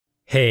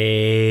Hey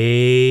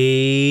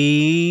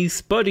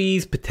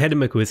spuddies,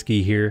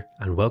 PotatoMcWhiskey here,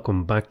 and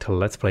welcome back to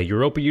Let's Play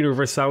Europa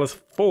Universalis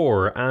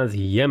 4 as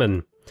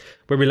Yemen.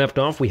 Where we left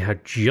off, we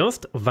had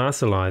just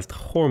vassalized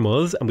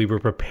Hormuz and we were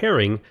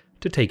preparing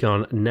to take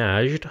on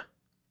Najd.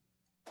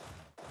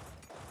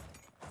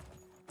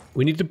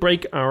 We need to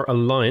break our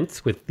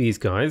alliance with these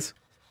guys,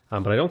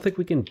 but I don't think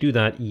we can do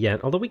that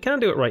yet, although we can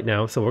do it right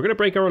now, so we're going to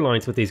break our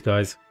alliance with these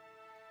guys.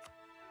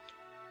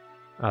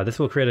 This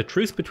will create a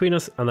truce between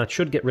us, and that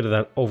should get rid of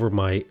that over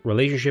my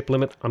relationship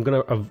limit. I'm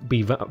going to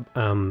be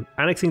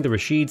annexing the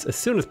Rashids as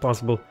soon as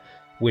possible,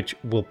 which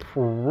will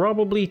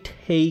probably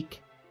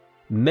take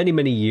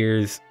many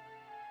years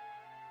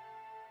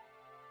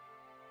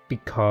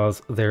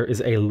because there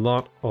is a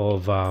lot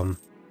of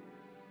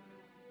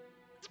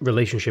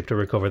relationship to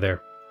recover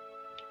there.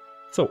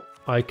 So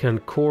I can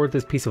core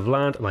this piece of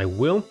land, and I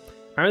will.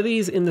 Are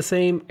these in the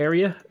same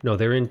area? No,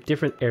 they're in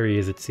different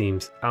areas, it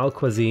seems.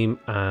 Al-Qazim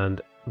and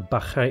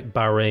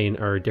Bahrain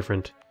are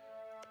different.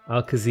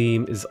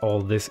 Al-Qazim is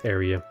all this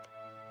area.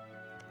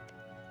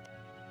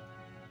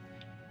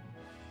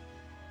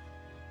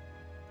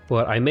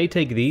 But I may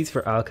take these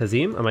for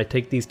Al-Qazim. I might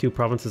take these two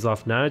provinces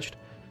off Najd.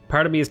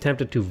 Part of me is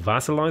tempted to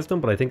vassalize them,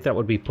 but I think that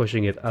would be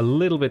pushing it a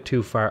little bit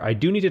too far. I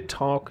do need to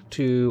talk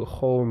to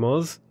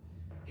Hormuz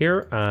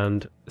here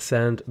and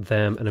send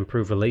them an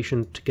improved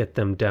relation to get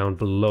them down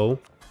below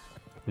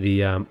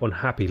the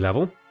unhappy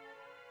level.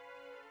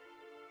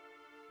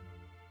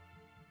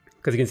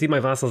 Because you can see my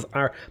vassals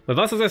are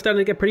starting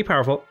to get pretty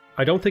powerful.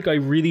 I don't think I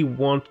really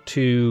want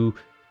to...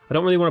 I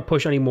don't really want to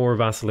push any more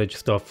vassalage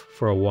stuff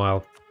for a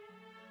while.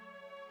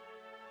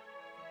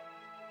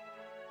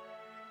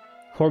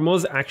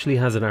 Hormuz actually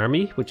has an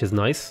army, which is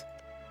nice.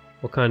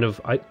 What kind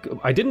of...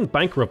 I didn't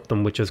bankrupt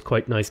them, which is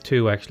quite nice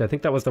too, actually. I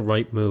think that was the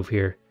right move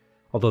here.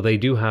 Although they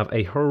do have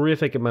a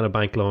horrific amount of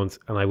bank loans,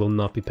 and I will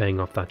not be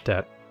paying off that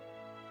debt.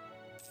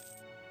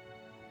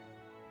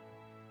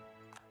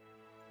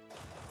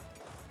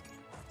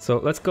 So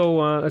let's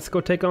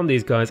go take on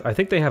these guys. I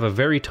think they have a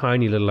very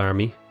tiny little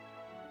army.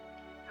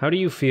 How do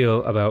you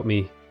feel about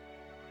me?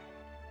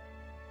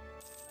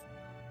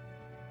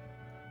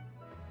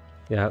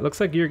 Yeah, it looks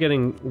like you're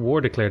getting war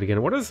declared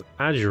again. What is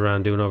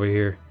Ajuran doing over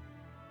here?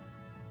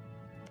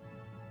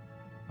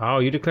 Oh,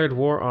 you declared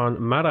war on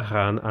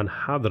Marahan and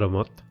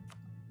Hadramut.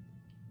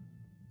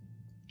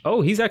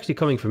 Oh, he's actually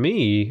coming for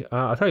me.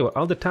 I'll tell you what,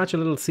 I'll detach a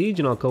little siege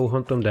and I'll go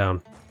hunt them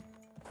down.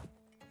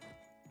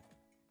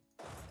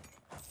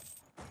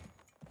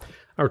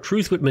 Our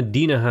truce with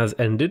Medina has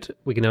ended.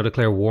 We can now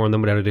declare war on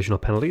them without additional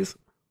penalties.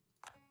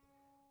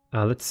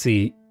 Let's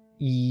see.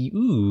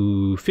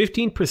 Ooh,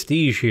 15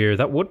 prestige here.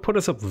 That would put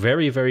us up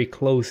very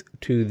close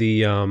to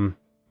the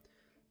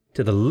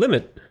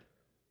limit.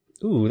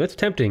 Ooh, that's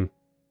tempting.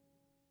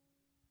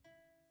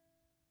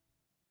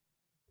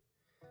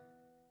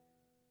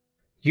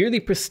 Yearly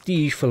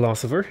prestige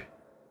philosopher.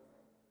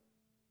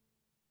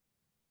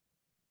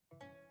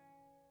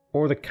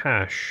 Or the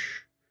cash.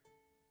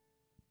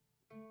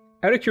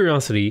 Out of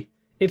curiosity,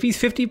 if he's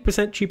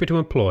 50% cheaper to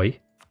employ,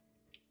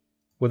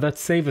 would that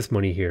save us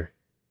money here?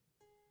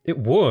 It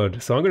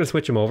would, so I'm going to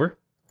switch him over.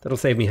 That'll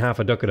save me half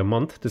a ducat a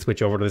month to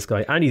switch over to this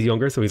guy. And he's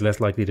younger, so he's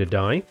less likely to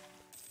die.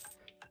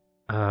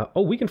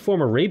 Oh, we can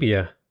form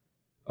Arabia.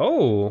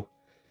 Oh,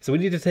 so we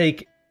need to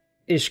take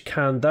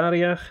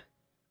Ishkandariyah,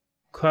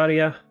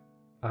 Qaria.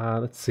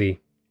 Let's see.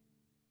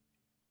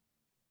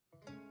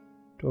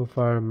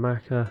 Dhofar,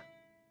 Makkah.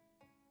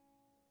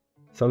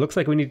 So it looks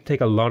like we need to take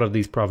a lot of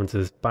these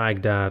provinces.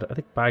 Baghdad. I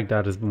think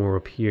Baghdad is more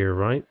up here,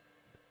 right?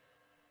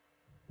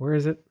 Where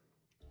is it?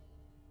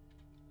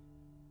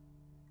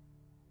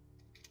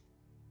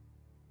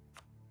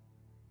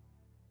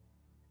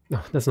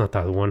 No, that's not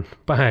that one.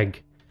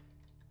 Bag.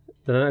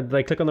 Did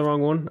I click on the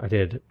wrong one? I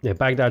did. Yeah,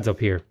 Baghdad's up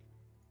here.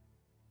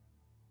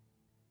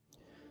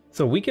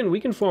 So we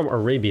can form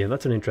Arabia.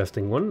 That's an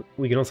interesting one.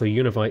 We can also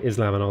unify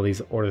Islam and all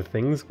these other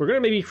things. We're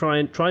going to maybe try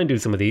and do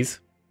some of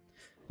these.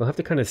 We'll have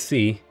to kind of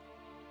see.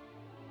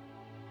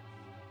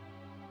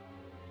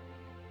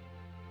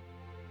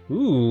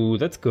 Ooh,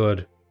 that's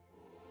good.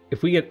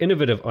 If we get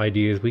innovative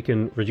ideas, we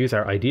can reduce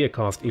our idea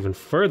cost even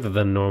further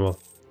than normal.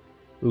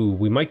 Ooh,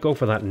 we might go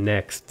for that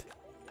next.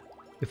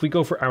 If we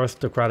go for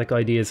aristocratic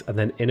ideas and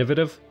then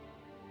innovative,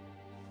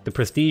 the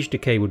prestige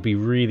decay would be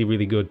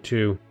really good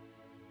too.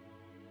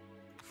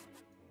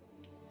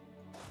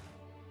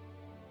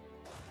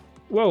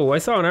 Whoa, I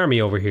saw an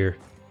army over here.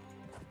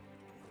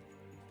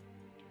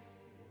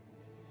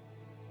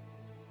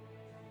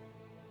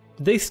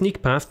 Did they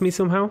sneak past me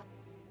somehow?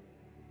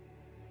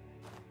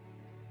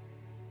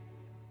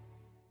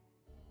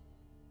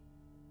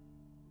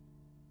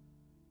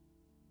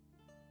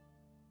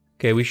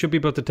 Okay, we should be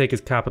able to take his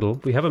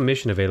capital. We have a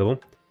mission available.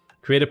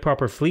 Create a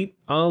proper fleet.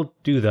 I'll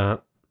do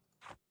that.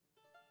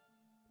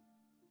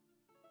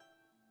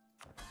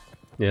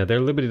 Yeah,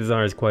 their liberty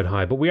desire is quite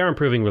high, but we are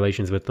improving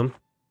relations with them.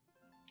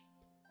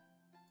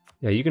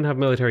 Yeah, you can have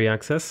military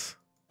access.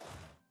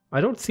 I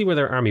don't see where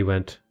their army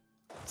went,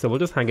 so we'll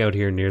just hang out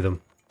here near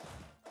them.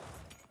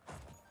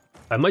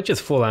 I might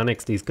just full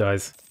annex these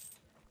guys.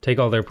 take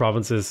all their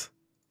provinces,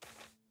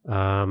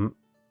 and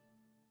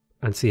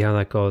see how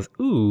that goes.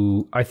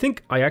 Ooh, I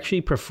think I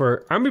actually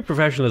prefer... Army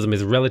professionalism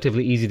is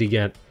relatively easy to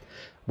get,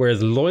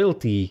 whereas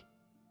loyalty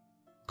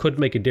could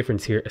make a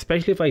difference here,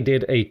 especially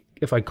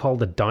if I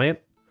called a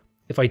diet.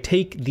 If I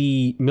take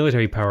the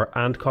military power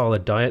and call a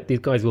diet, these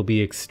guys will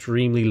be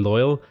extremely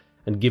loyal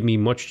and give me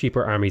much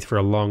cheaper armies for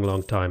a long,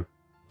 long time.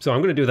 So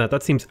I'm going to do that.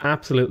 That seems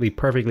absolutely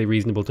perfectly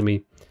reasonable to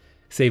me.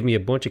 Save me a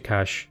bunch of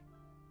cash.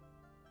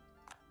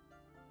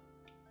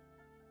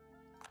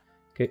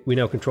 Okay, we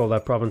now control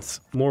that province.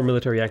 More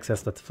military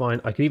access, that's fine.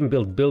 I could even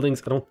build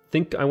buildings. I don't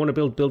think I want to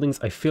build buildings.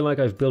 I feel like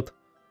I've built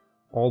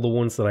all the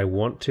ones that I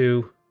want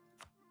to.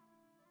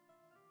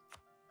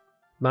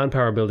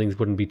 Manpower buildings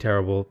wouldn't be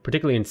terrible,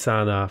 particularly in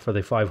Sana for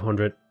the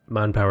 500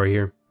 manpower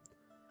here.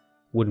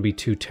 Wouldn't be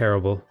too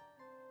terrible.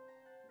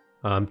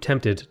 I'm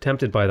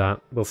tempted by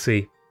that. We'll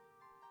see.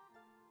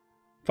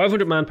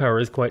 500 manpower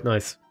is quite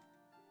nice.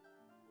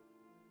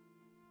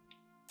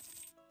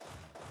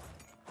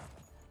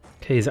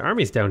 Okay, his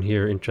army's down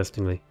here,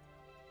 interestingly.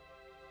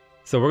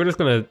 So we're just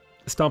going to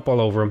stomp all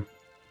over him.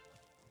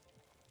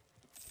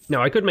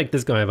 Now, I could make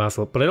this guy a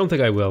vassal, but I don't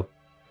think I will.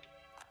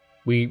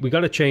 We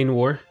got a chain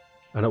war,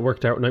 and it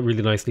worked out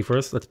really nicely for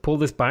us. Let's pull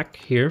this back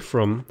here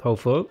from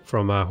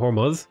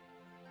Hormuz,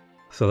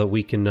 so that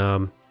we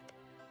can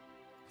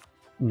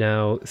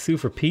now sue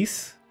for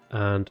peace,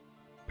 and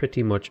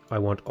pretty much I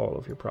want all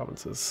of your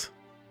provinces.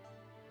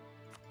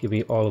 Give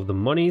me all of the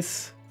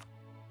monies.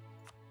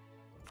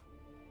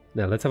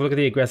 Now let's have a look at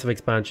the aggressive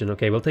expansion.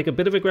 Okay, we'll take a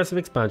bit of aggressive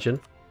expansion.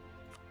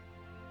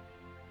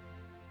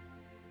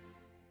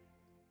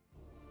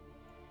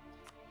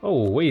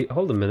 Oh wait,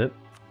 hold a minute.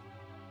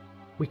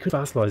 We could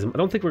vassalize him. I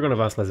don't think we're going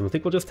to vassalize him. I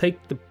think we'll just take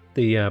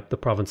the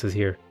provinces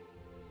here.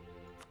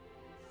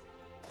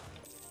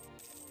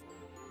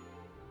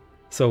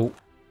 So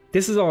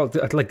this is all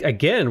like,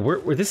 again,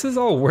 this is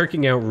all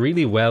working out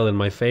really well in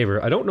my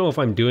favor. I don't know if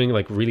I'm doing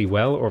like really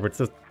well or if it's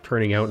just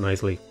turning out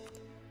nicely.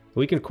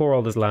 We can core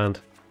all this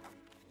land.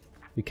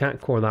 We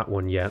can't core that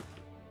one yet.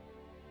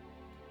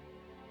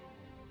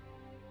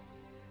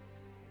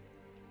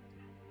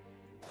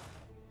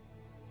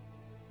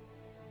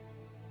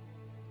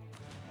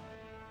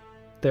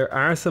 There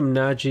are some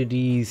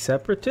Najidi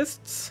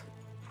separatists,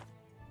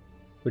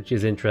 which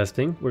is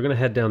interesting. We're going to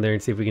head down there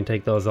and see if we can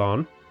take those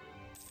on.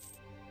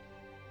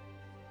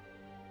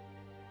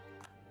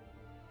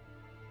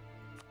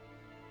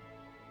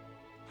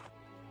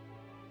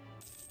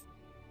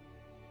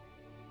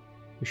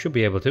 We should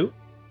be able to.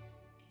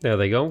 There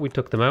they go, we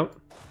took them out.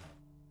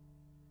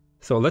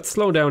 So let's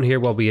slow down here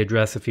while we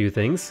address a few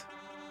things.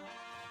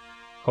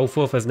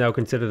 Hofuf is now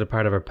considered a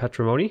part of our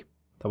patrimony.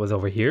 That was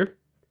over here.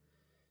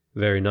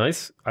 Very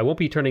nice. I won't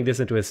be turning this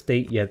into a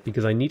state yet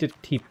because I need to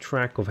keep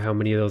track of how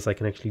many of those I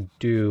can actually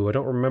do. I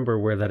don't remember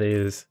where that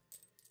is.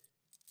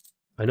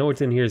 I know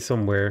it's in here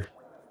somewhere.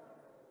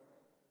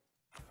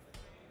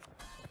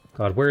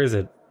 God, where is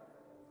it?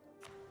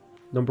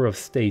 Number of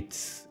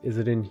states. Is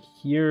it in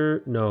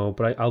here? No,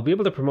 but I'll be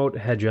able to promote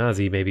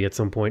Hejazi maybe at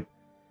some point.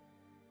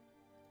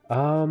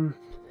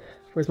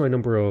 Where's my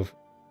number of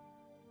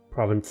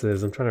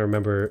provinces? I'm trying to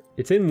remember.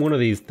 It's in one of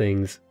these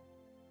things.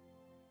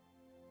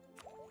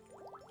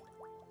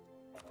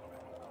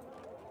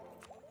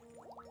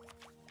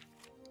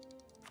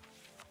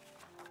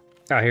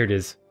 Ah, here it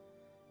is.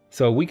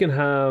 So we can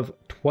have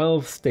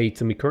 12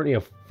 states and we currently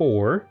have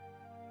 4.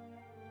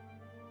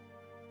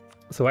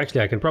 So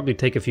actually I can probably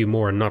take a few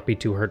more and not be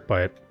too hurt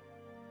by it.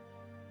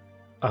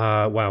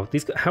 Wow,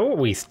 how are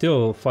we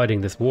still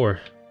fighting this war?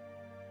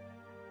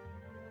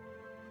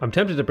 I'm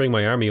tempted to bring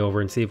my army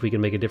over and see if we can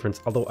make a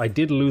difference, although I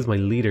did lose my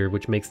leader,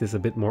 which makes this a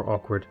bit more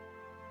awkward.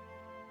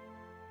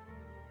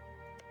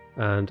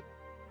 And,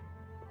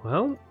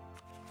 well,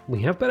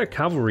 we have better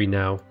cavalry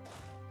now.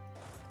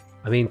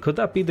 I mean, could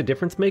that be the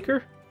difference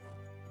maker?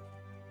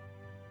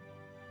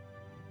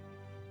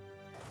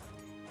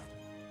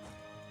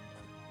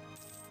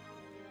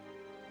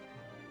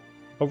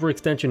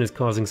 Overextension is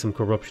causing some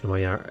corruption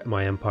in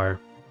my empire.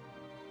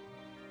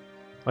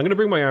 I'm going to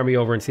bring my army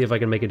over and see if I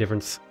can make a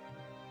difference.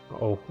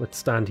 Oh, let's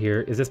stand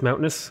here. Is this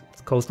mountainous?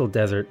 It's coastal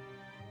desert.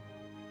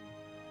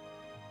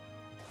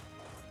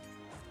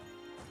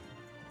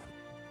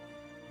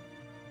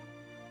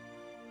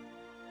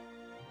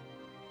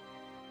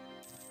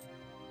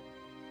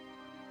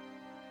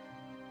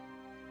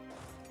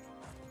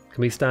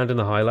 Can we stand in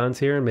the highlands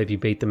here and maybe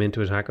bait them in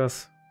to attack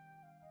us?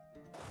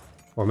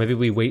 Or maybe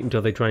we wait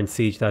until they try and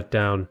siege that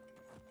down.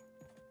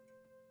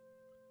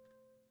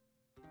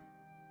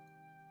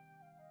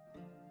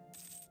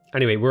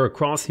 Anyway, we're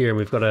across here and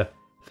we've got to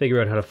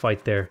figure out how to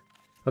fight there.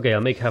 Okay,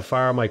 I'll make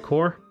Hafar my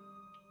core.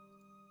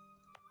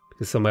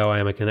 Because somehow I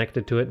am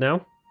connected to it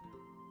now.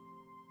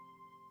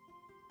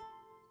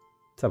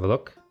 Let's have a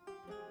look.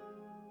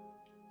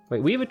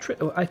 Wait, we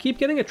have I keep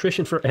getting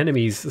attrition for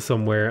enemies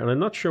somewhere and I'm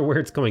not sure where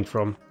it's coming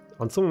from.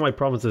 On some of my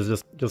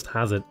provinces just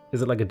has it.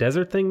 Is it like a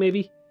desert thing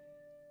maybe?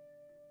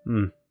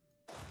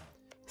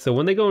 So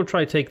when they go and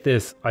try to take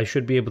this, I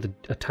should be able to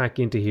attack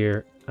into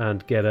here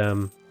and get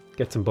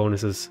some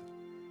bonuses.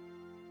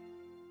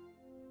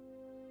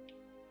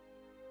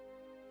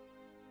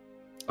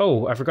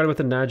 Oh, I forgot about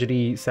the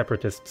Najdi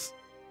separatists.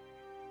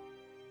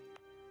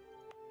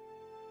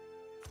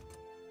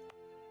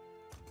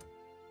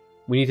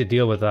 We need to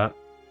deal with that.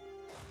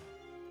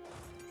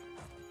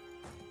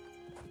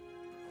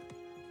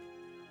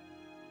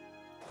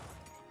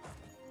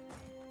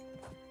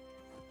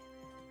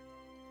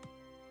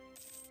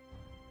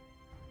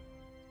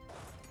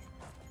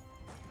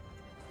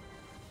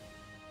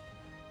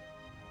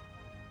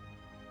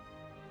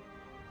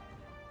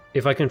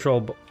 If I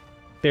control...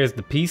 There's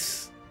the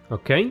peace.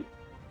 Okay.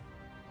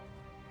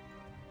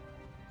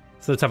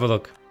 So let's have a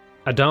look.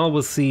 Adal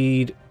will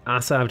cede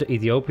Assab to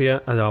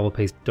Ethiopia. Adal will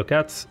pay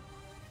ducats.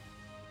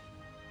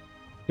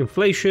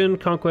 Inflation,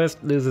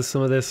 conquest loses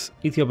some of this.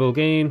 Ethiopia will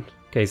gain.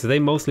 Okay, so they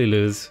mostly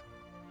lose.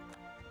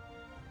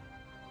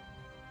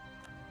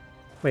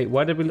 Wait,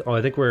 why did we... Oh,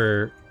 I think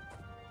we're...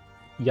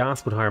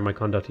 Yas would hire my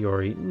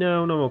condottieri.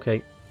 No, no,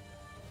 okay.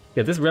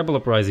 Yeah, this rebel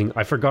uprising,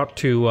 I forgot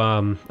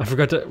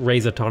to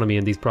raise autonomy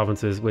in these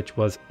provinces, which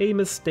was a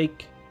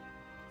mistake.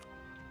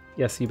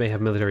 Yes, you may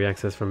have military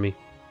access from me.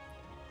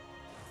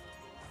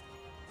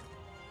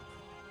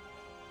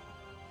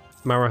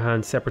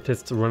 Marahan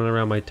separatists running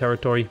around my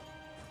territory.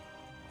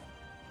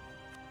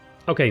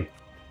 Okay.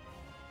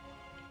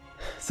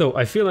 So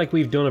I feel like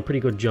we've done a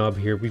pretty good job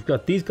here. We've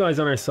got these guys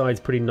on our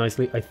sides pretty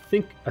nicely. I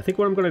think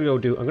what I'm going to go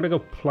do, I'm going to go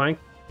plonk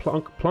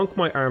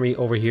my army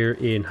over here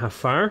in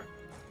Hafar,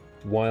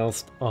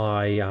 whilst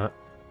I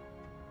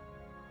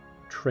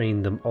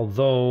train them.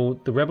 Although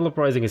the rebel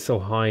uprising is so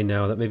high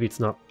now that maybe it's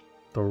not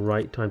the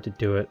right time to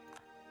do it.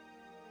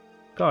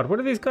 God, where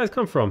do these guys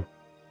come from?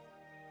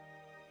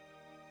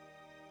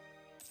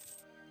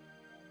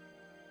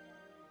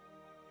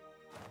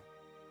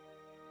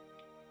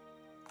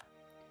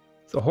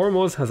 So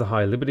Hormuz has a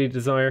high liberty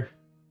desire.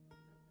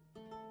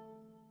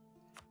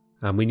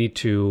 And we need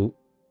to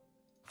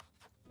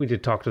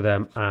talk to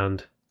them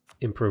and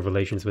improve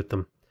relations with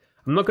them.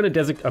 I'm not going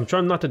to I'm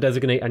trying not to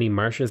designate any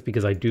marshes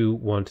because I do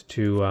want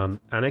to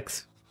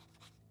annex.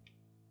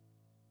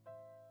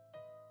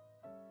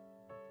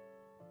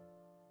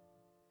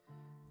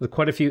 There's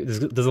quite a few.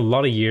 There's a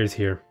lot of years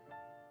here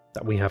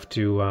that we have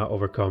to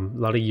overcome. A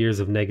lot of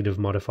years of negative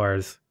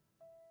modifiers.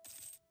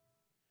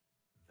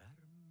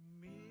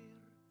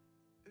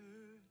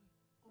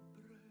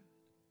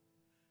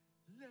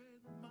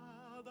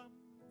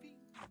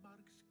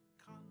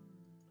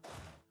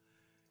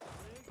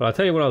 But I'll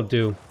tell you what I'll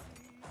do.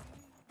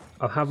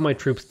 I'll have my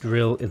troops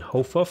drill in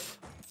Hofuf.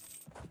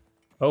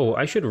 Oh,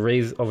 I should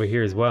raise over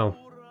here as well.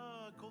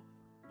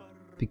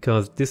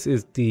 Because this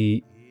is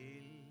the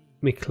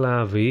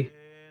Miklavi.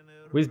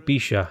 Where's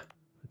Bisha?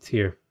 It's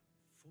here.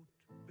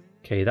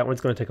 Okay, that one's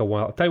going to take a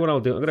while. I'll tell you what I'll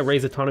do. I'm going to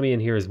raise autonomy in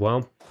here as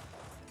well.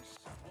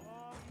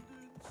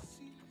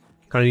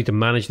 Kind of need to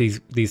manage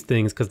these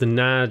things because the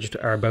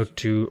Najd are about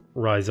to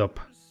rise up.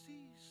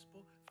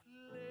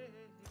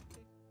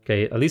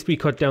 Okay, at least we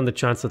cut down the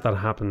chance that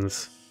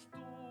happens.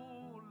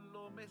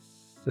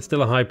 There's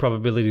still a high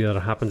probability that it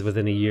happens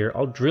within a year.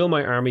 I'll drill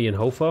my army in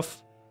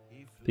Hofuf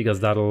because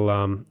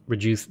that'll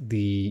reduce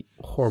the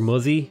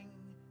Hormuzi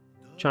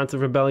chance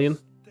of rebellion.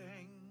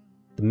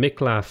 The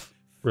Miklaf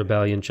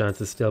rebellion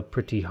chance is still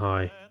pretty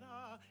high.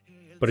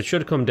 But it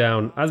should come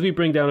down as we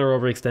bring down our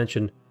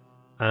overextension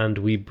and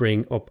we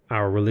bring up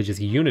our religious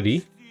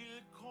unity,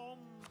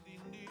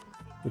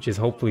 which is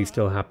hopefully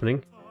still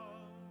happening.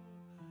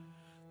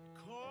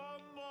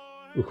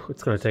 Ooh,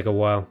 it's going to take a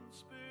while.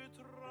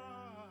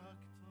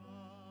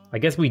 I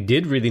guess we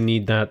did really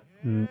need that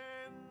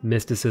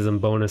mysticism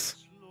bonus.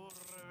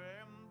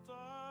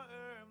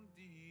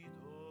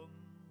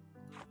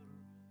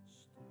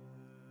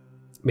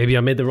 Maybe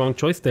I made the wrong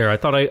choice there. I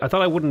thought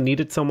I wouldn't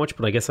need it so much,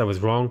 but I guess I was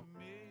wrong.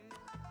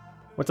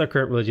 What's our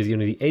current religious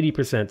unity?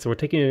 80%. So we're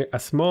taking a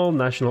small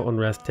national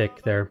unrest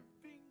tick there.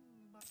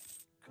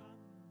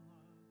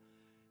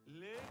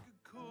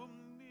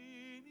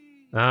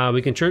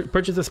 We can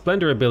purchase a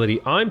Splendor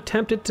ability. I'm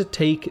tempted to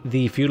take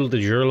the Feudal de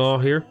jure law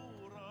here.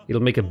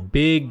 It'll make a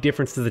big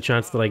difference to the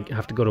chance that I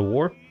have to go to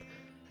war.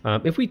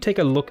 If we take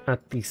a look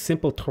at the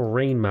simple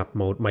terrain map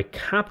mode, my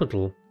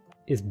capital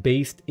is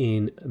based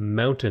in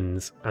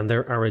mountains, and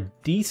there are a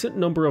decent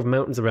number of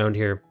mountains around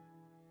here.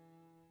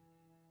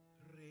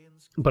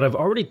 But I've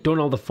already done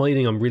all the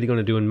fighting I'm really going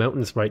to do in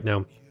mountains right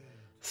now.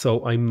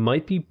 So I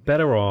might be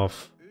better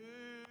off...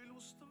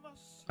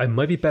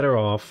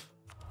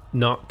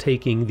 not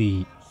taking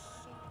the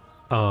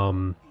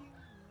 +1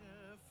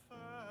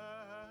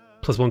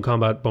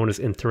 combat bonus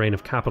in terrain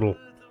of capital.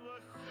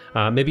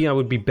 Maybe I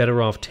would be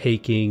better off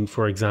taking,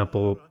 for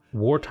example,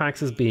 war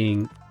taxes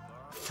being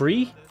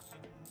free.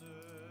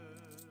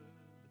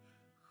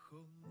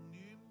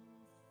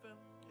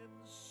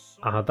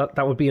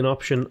 That would be an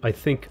option. I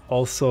think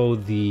also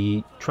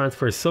the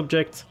transfer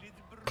subject,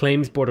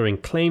 claims bordering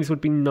claims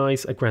would be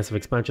nice. Aggressive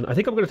expansion. I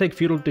think I'm going to take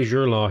feudal de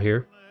jure law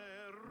here,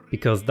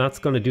 because that's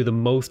going to do the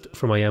most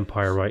for my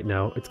empire right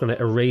now. It's going to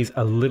erase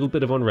a little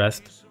bit of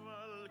unrest.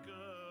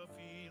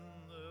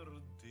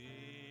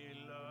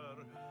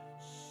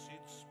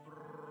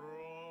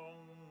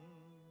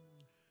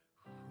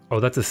 Oh,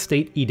 that's a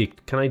state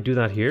edict. Can I do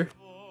that here?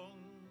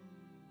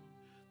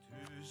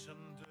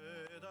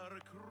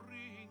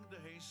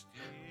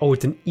 Oh,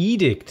 it's an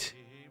edict.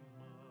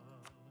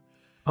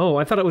 Oh,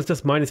 I thought it was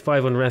just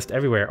 -5 unrest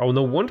everywhere. Oh,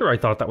 no wonder I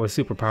thought that was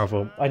super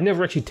powerful. I'd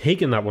never actually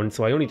taken that one,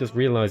 so I only just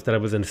realized that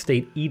it was a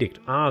state edict.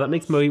 Ah, that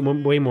makes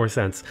way more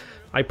sense.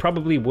 I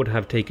probably would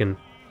have taken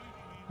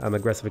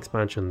aggressive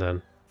expansion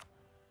then.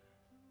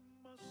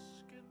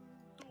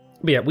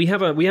 But yeah, we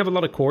have a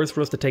lot of cores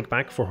for us to take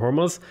back for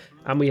Hormuz,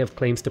 and we have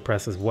claims to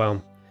press as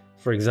well.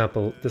 For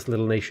example, this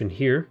little nation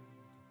here.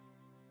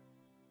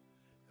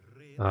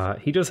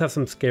 He does have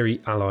some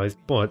scary allies,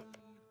 but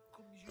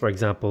for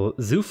example,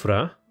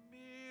 Zufra.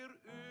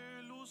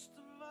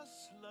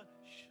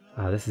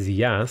 This is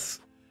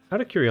Yas.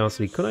 Out of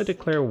curiosity, could I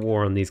declare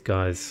war on these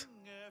guys?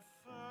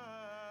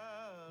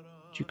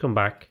 Would you come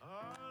back?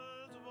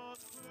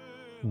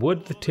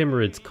 Would the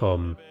Timurids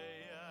come?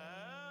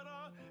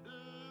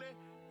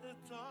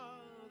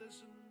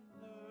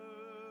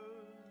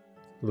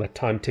 Let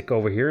time tick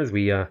over here as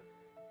we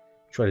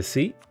try to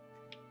see.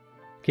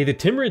 Okay, the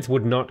Timurids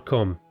would not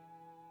come.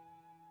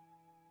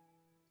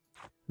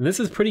 And this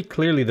is pretty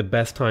clearly the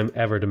best time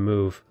ever to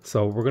move.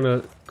 So we're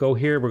going to go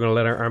here, we're going to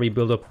let our army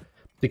build up,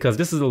 because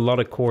this is a lot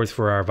of cores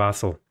for our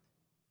vassal.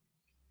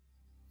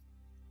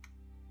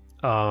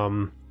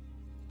 I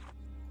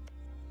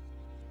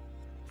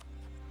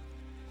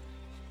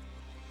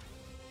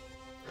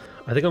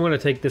think I'm going to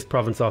take this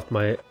province off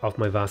my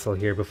vassal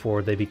here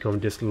before they become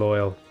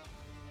disloyal.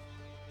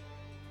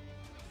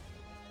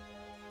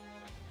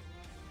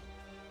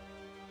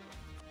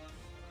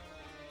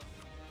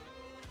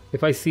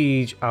 If I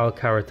siege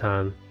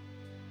Al-Kharatan,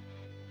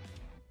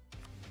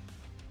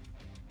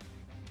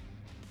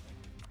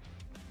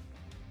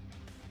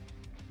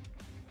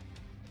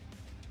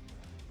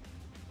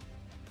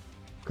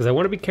 because I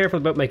want to be careful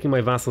about making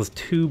my vassals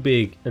too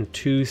big and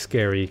too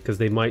scary, because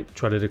they might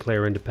try to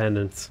declare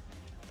independence.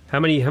 How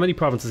many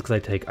provinces could I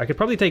take? I could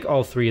probably take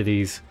all 3 of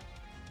these.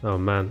 Oh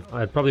man,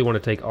 I'd probably want to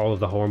take all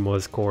of the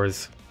Hormuz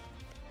cores.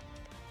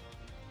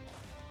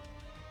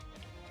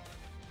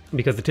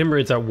 Because the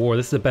Timurids are at war,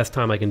 this is the best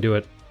time I can do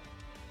it.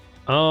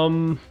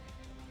 The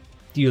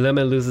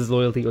Ulema loses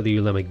loyalty or the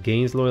Ulema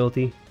gains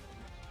loyalty.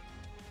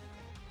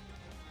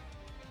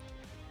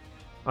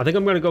 I think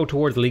I'm going to go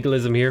towards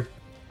legalism here.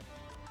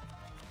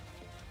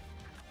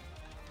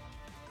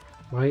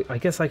 Right, I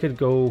guess I could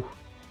go...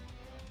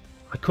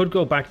 I could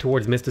go back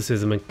towards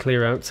mysticism and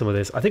clear out some of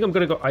this. I think I'm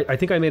going to go... I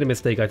think I made a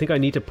mistake. I think I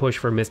need to push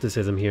for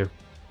mysticism here.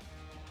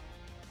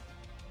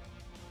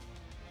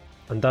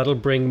 And that'll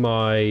bring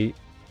my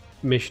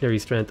missionary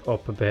strength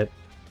up a bit.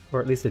 Or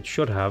at least it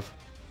should have.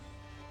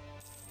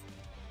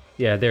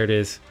 Yeah, there it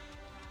is.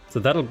 So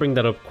that'll bring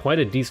that up quite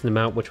a decent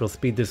amount, which will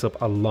speed this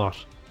up a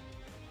lot.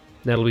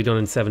 That'll be done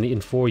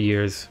in 4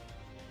 years.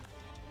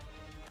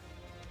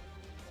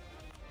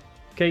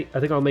 Okay, I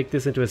think I'll make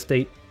this into a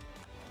state.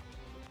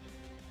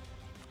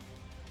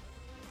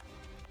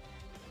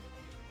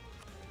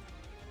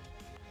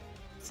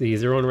 See,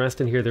 is there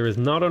unrest in here? There is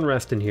not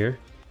unrest in here.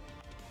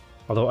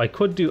 Although I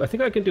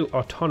think I can do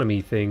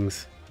autonomy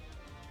things.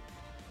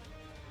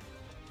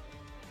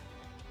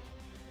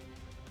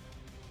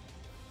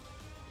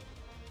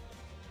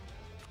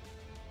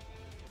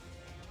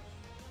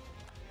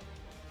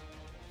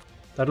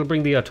 That'll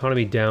bring the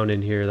autonomy down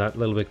in here that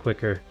little bit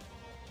quicker.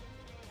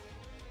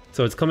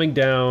 So it's coming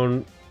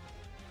down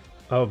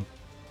about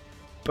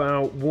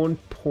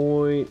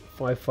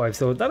 1.55.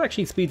 So that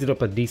actually speeds it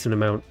up a decent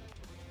amount.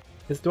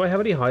 Do I have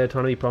any high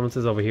autonomy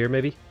provinces over here,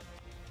 maybe?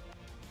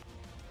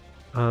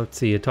 Let's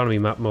see, autonomy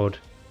map mode.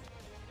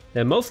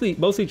 Yeah,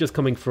 mostly just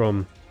coming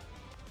from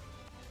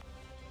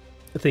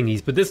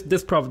thingies. But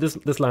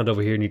this land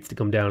over here needs to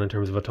come down in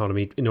terms of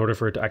autonomy in order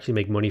for it to actually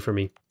make money for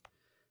me.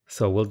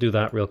 So we'll do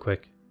that real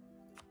quick.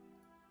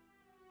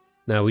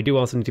 Now, we do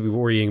also need to be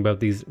worrying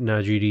about these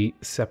Najidi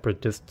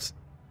separatists.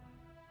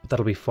 But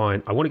that'll be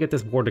fine. I want to get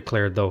this war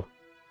declared, though.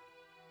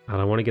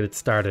 And I want to get it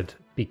started,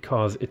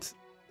 because it's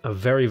a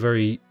very,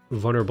 very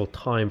vulnerable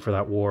time for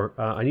that war.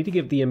 I need to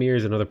give the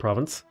emirs another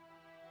province.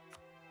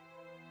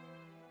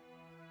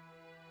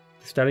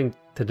 Starting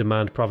to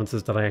demand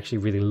provinces that I actually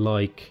really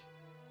like.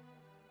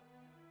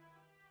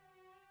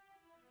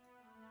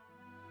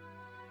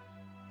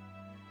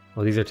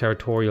 Well, these are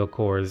territorial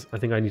cores. I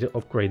think I need to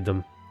upgrade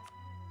them.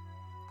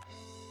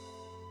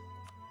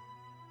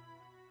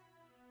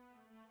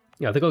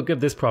 Yeah, I think I'll give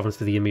this province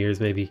to the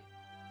emirs, maybe.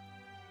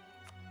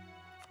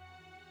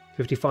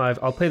 55.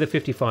 I'll pay the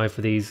 55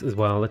 for these as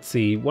well. Let's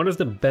see. What is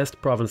the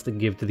best province to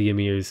give to the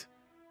emirs?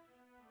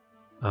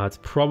 It's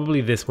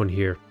probably this one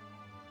here.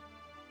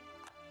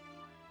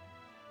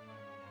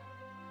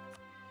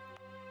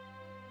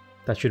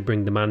 That should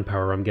bring the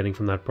manpower I'm getting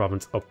from that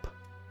province up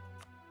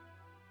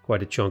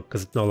quite a chunk,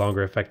 because it's no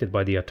longer affected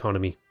by the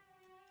autonomy.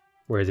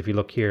 Whereas if you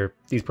look here,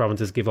 these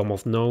provinces give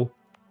almost no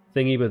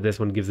thingy, but this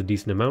one gives a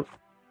decent amount.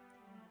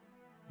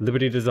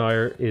 Liberty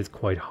Desire is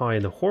quite high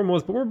in the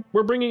Hormuz, but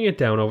we're bringing it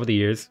down over the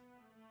years.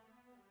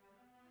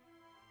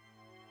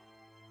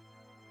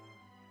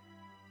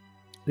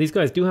 These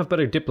guys do have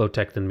better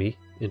Diplotech than me,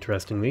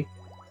 interestingly.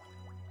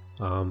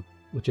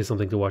 Which is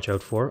something to watch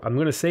out for. I'm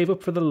going to save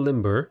up for the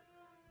Limber.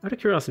 Out of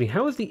curiosity,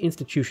 how is the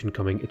institution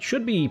coming? It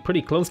should be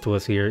pretty close to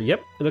us here. Yep,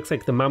 it looks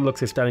like the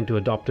Mamluks are starting to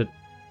adopt it,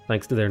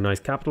 thanks to their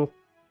nice capital.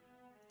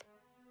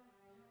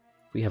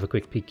 We have a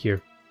quick peek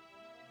here.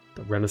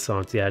 The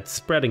Renaissance, yeah, it's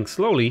spreading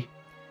slowly.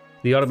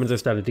 The Ottomans are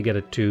starting to get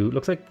it too.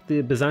 Looks like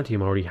the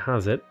Byzantium already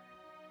has it.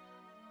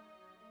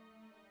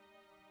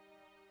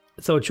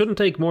 So it shouldn't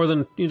take more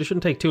than, it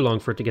shouldn't take too long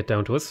for it to get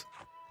down to us.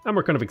 And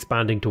we're kind of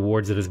expanding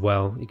towards it as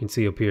well, you can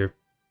see up here.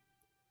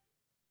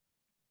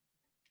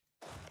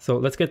 So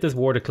let's get this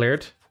war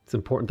declared. It's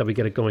important that we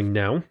get it going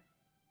now.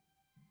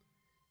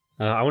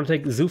 I want to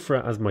take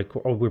Zufra as my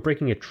core. Oh, we're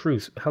breaking a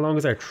truce. How long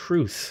is our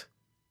truce?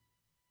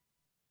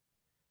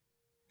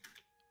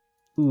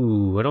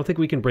 Ooh, I don't think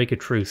we can break a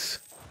truce.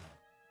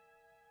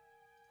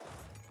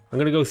 I'm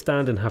going to go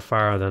stand in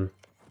Hafara then.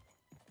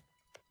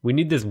 We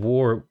need this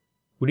war.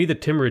 We need the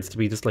Timurids to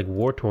be just like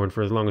war-torn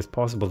for as long as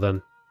possible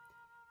then.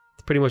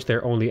 It's pretty much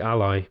their only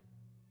ally.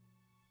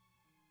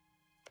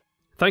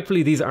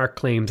 Thankfully these are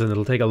claims and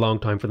it'll take a long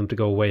time for them to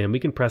go away and we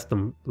can press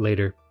them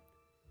later.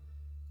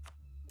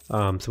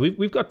 So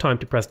we've got time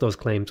to press those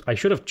claims. I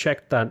should have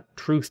checked that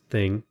truce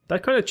thing.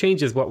 That kind of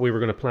changes what we were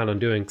going to plan on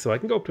doing. So I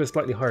can go up to a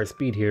slightly higher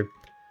speed here.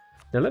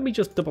 Now let me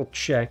just double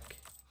check.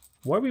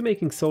 Why are we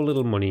making so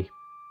little money?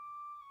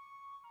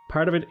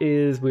 Part of it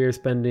is we're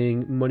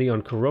spending money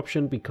on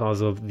corruption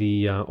because of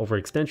the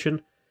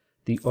overextension.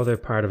 The other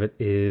part of it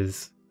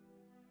is...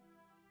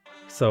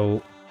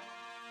 So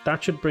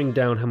that should bring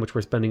down how much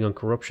we're spending on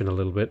corruption a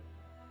little bit.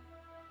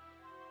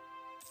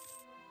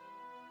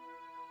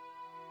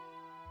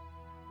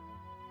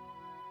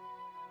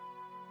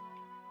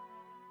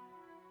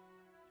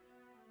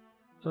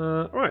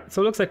 Alright,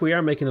 so it looks like we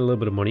are making a little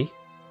bit of money.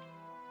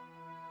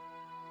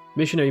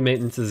 Missionary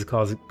maintenance is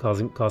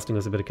costing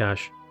us a bit of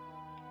cash.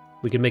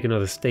 We can make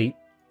another state.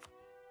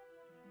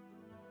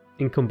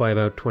 Income by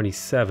about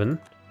 27.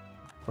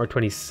 Or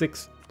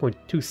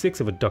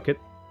 26.26 of a ducat.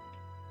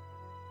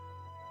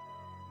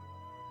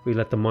 We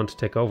let the Mont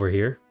take over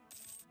here.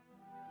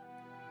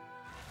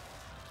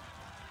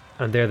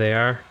 And there they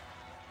are.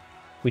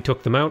 We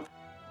took them out.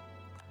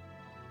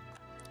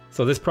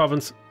 So this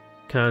province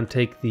can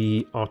take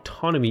the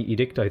autonomy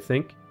edict, I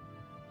think.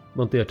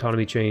 Monthly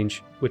autonomy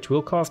change, which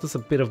will cost us a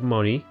bit of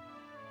money.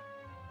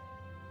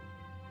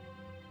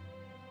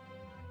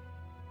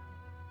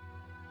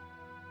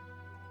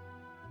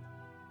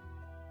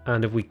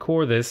 And if we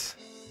core this...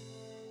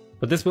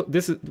 But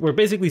this is we're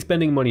basically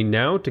spending money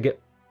now to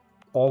get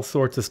all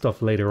sorts of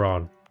stuff later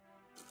on.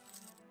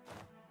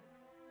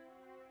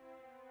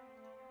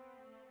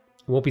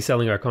 We won't be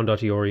selling our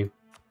condottieri.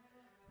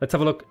 Let's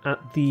have a look at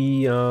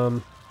the...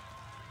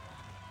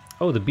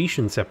 Oh, the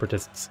Betian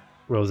separatists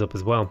rose up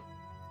as well.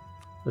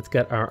 Let's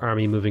get our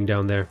army moving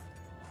down there.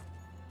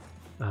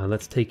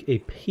 Let's take a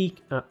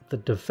peek at the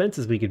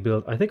defenses we could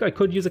build. I think I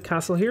could use a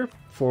castle here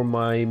for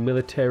my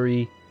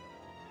military...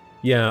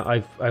 Yeah,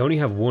 I only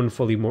have one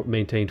fully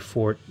maintained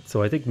fort,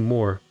 so I think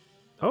more.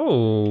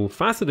 Oh,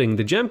 faceting,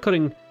 the gem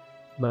cutting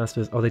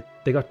masters. Oh,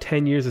 they got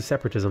 10 years of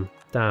separatism.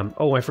 Damn.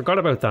 Oh, I forgot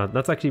about that.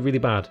 That's actually really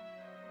bad.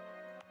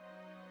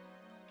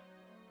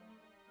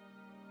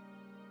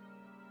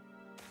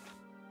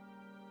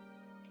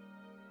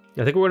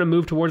 I think we're going to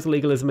move towards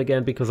legalism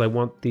again because I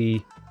want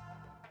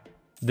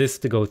this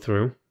to go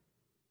through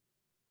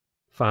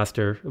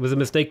faster. It was a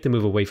mistake to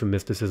move away from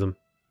mysticism.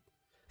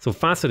 So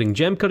faceting,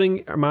 gem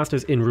cutting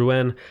masters in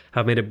Rouen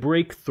have made a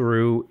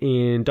breakthrough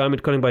in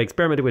diamond cutting by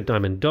experimenting with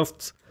diamond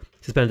dusts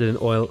suspended in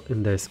oil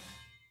in this.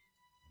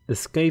 The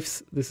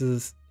scapes, this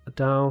is a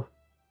Dow.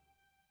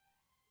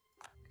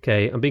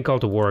 Okay, I'm being called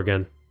to war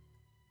again.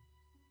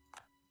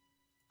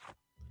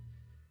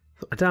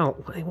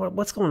 Adal,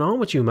 what's going on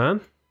with you, man?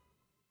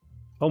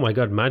 Oh my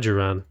god,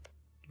 Majoran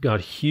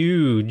got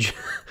huge.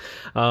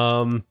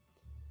 So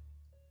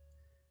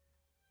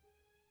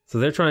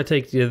they're trying to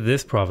take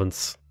this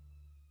province.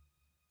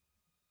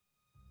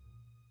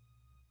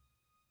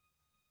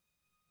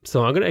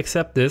 So I'm going to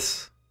accept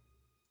this.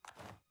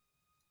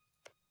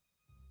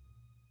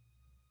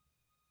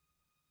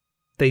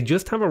 They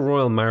just have a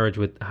royal marriage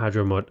with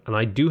Hadramut, and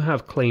I do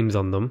have claims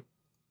on them.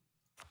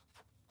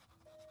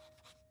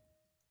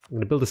 I'm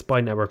going to build a spy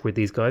network with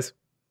these guys.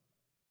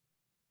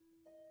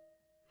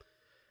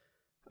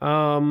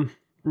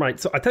 Right,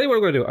 so I tell you what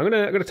I'm going to do. I'm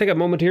going to take a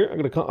moment here.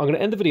 I'm going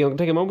to end the video. I'm going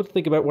to take a moment to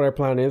think about what our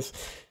plan is,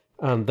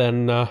 and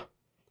then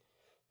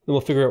we'll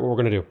figure out what we're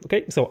going to do.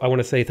 Okay, so I want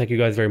to say thank you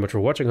guys very much for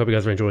watching. I hope you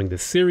guys are enjoying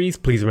this series.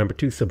 Please remember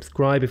to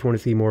subscribe if you want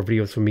to see more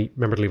videos from me.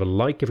 Remember to leave a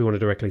like if you want to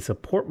directly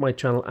support my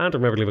channel, and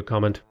remember to leave a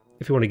comment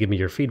if you want to give me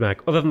your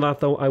feedback. Other than that,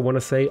 though, I want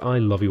to say I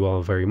love you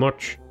all very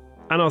much,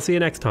 and I'll see you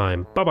next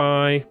time.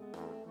 Bye-bye!